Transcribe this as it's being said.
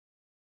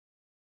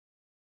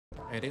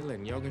Hey, they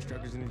letting yoga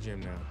instructors in the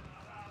gym now.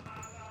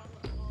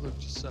 Look,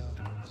 just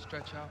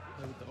stretch out,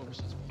 play with the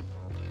oversized ball.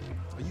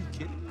 Are you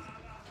kidding me?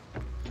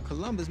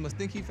 Columbus must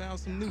think he found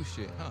some new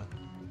shit, huh?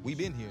 We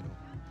been here, though.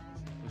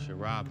 We should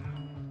rob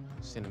him.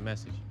 Send a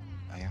message.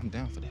 Hey, I'm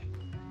down for that.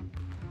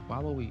 Why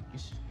would we?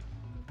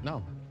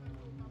 No.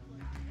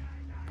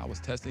 I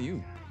was testing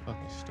you.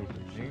 Fucking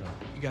stupid. You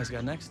guys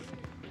got next?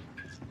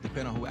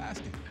 Depend on who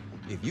asking.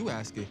 If you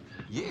asking,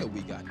 yeah,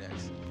 we got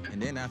next. And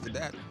then after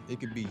that, it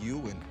could be you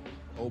and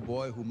old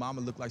boy who mama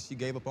looked like she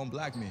gave up on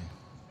black men.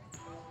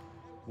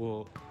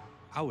 Well,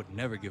 I would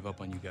never give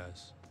up on you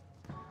guys.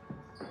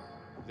 Is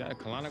that a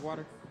colonic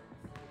water?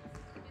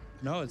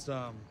 No, it's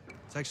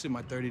actually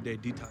my 30-day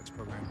detox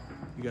program.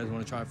 You guys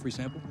want to try a free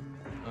sample?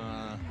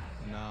 Nah,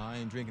 I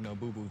ain't drinking no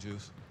boo-boo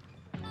juice.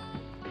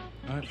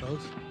 All right,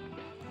 fellas.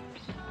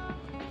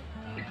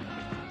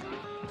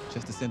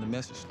 Just to send a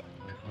message, though.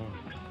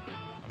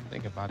 I'm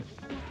thinking about it.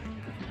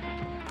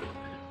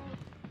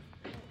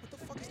 What the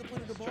fuck is the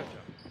point of the ball? Stretch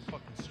out.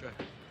 Fucking stretch.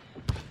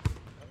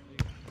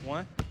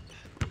 1,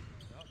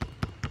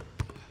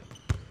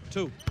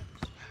 2.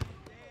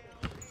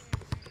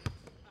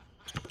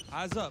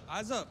 Eyes up,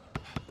 eyes up.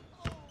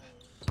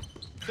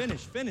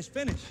 Finish, finish,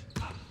 finish.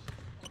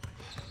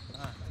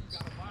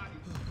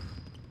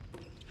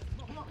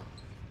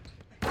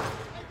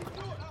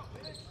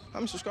 How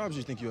many subscribers do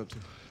you think you're up to?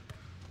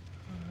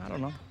 I don't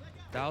know,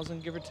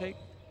 1,000, give or take?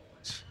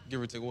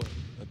 Give or take what,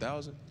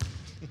 1,000?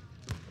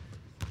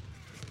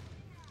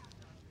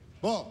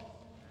 Ball.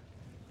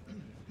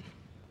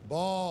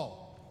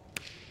 Ball.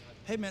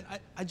 Hey, man,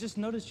 I just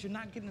noticed you're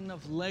not getting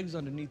enough legs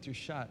underneath your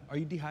shot. Are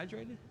you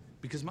dehydrated?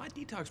 Because my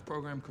detox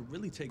program could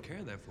really take care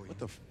of that for you. What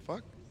the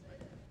fuck?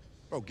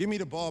 Bro, give me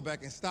the ball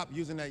back and stop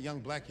using that young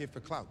black kid for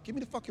clout. Give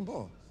me the fucking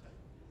ball.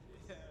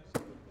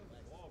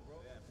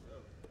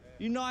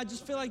 You know, I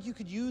just feel like you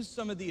could use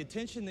some of the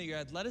attention that your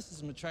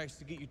athleticism attracts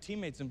to get your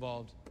teammates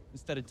involved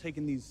instead of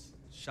taking these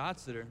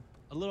shots that are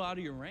a little out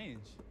of your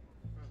range.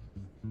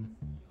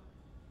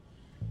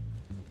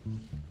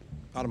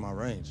 Out of my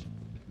range.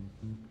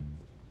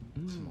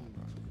 Come on,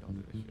 bro. Don't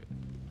do this shit.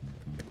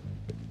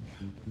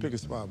 Pick a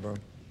spot, bro.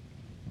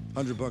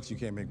 $100, you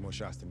can't make more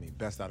shots than me.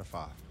 Best out of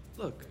 5.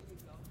 Look,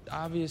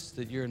 obvious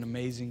that you're an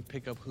amazing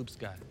pickup hoops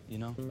guy, you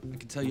know? I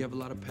can tell you have a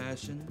lot of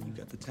passion. You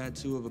got the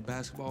tattoo of a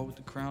basketball with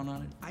the crown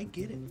on it. I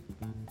get it.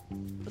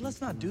 But let's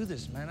not do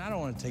this, man. I don't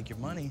want to take your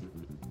money.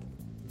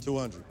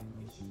 200.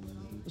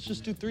 Let's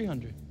just do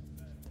 300.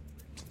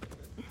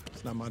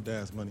 It's not my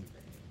dad's money.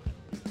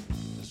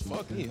 Just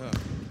fuck me, huh?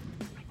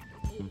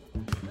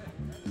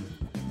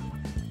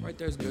 Right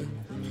there's good.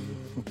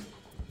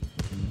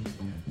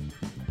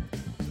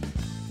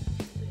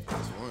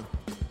 That's one.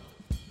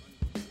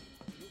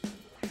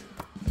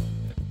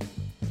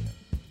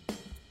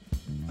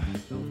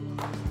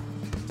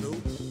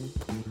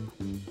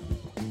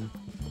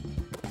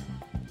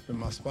 Been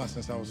my spot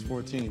since I was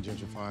 14,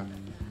 gentrified.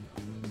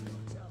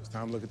 It's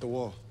time to look at the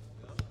wall.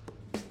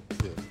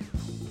 Yeah.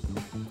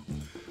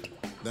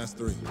 That's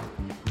 3.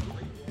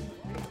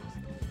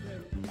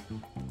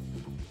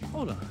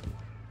 Hold on.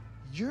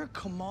 You're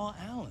Kamal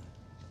Allen.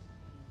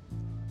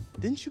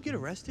 Didn't you get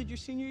arrested your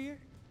senior year?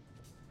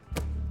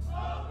 Hey,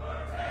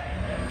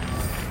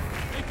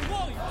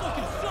 Kamal, you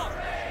fucking suck!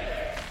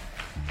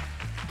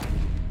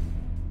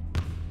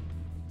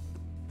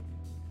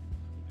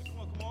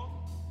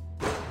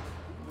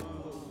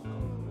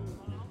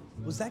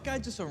 Was that guy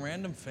just a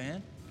random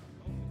fan?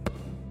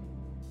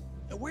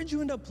 And where'd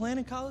you end up playing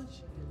in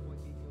college?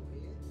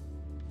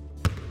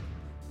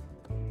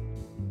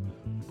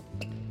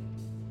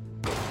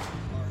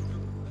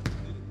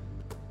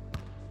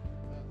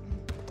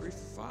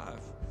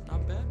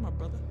 Not bad, my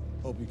brother.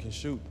 Hope you can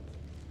shoot.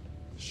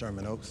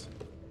 Sherman Oaks.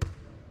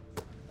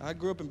 I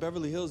grew up in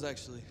Beverly Hills,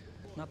 actually.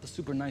 Not the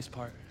super nice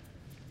part.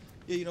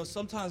 Yeah, you know,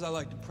 sometimes I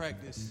like to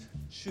practice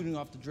shooting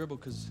off the dribble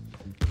because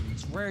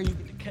it's rare you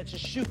get to catch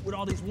and shoot with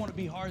all these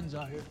wannabe Hardens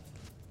out here.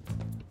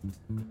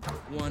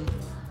 1.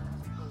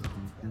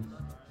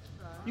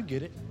 You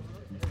get it.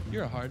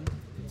 You're a Harden.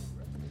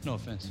 No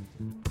offense.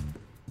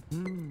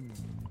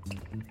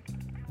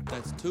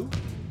 That's 2.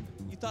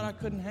 You thought I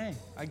couldn't hang.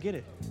 I get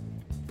it.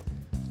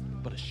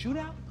 But a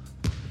shootout?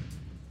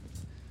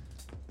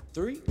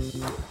 3?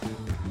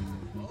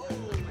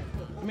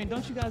 I mean,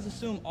 don't you guys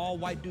assume all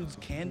white dudes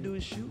can do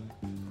is shoot?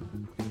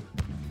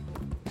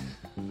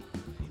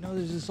 You know,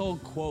 there's this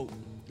old quote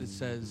that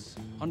says,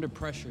 under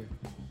pressure,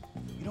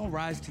 you don't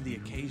rise to the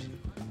occasion.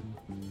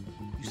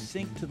 You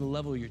sink to the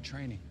level of your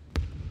training.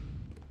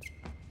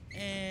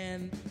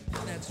 And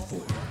that's 4.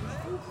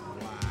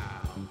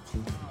 Wow.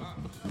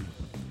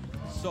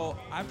 So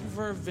I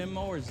prefer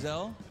Venmo or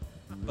Zelle,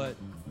 but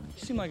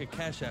you seem like a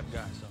Cash App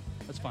guy, so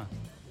that's fine.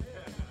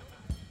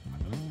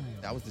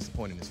 That was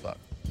disappointing as fuck.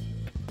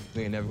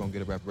 We ain't never gonna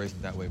get a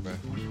reparation that way, bro.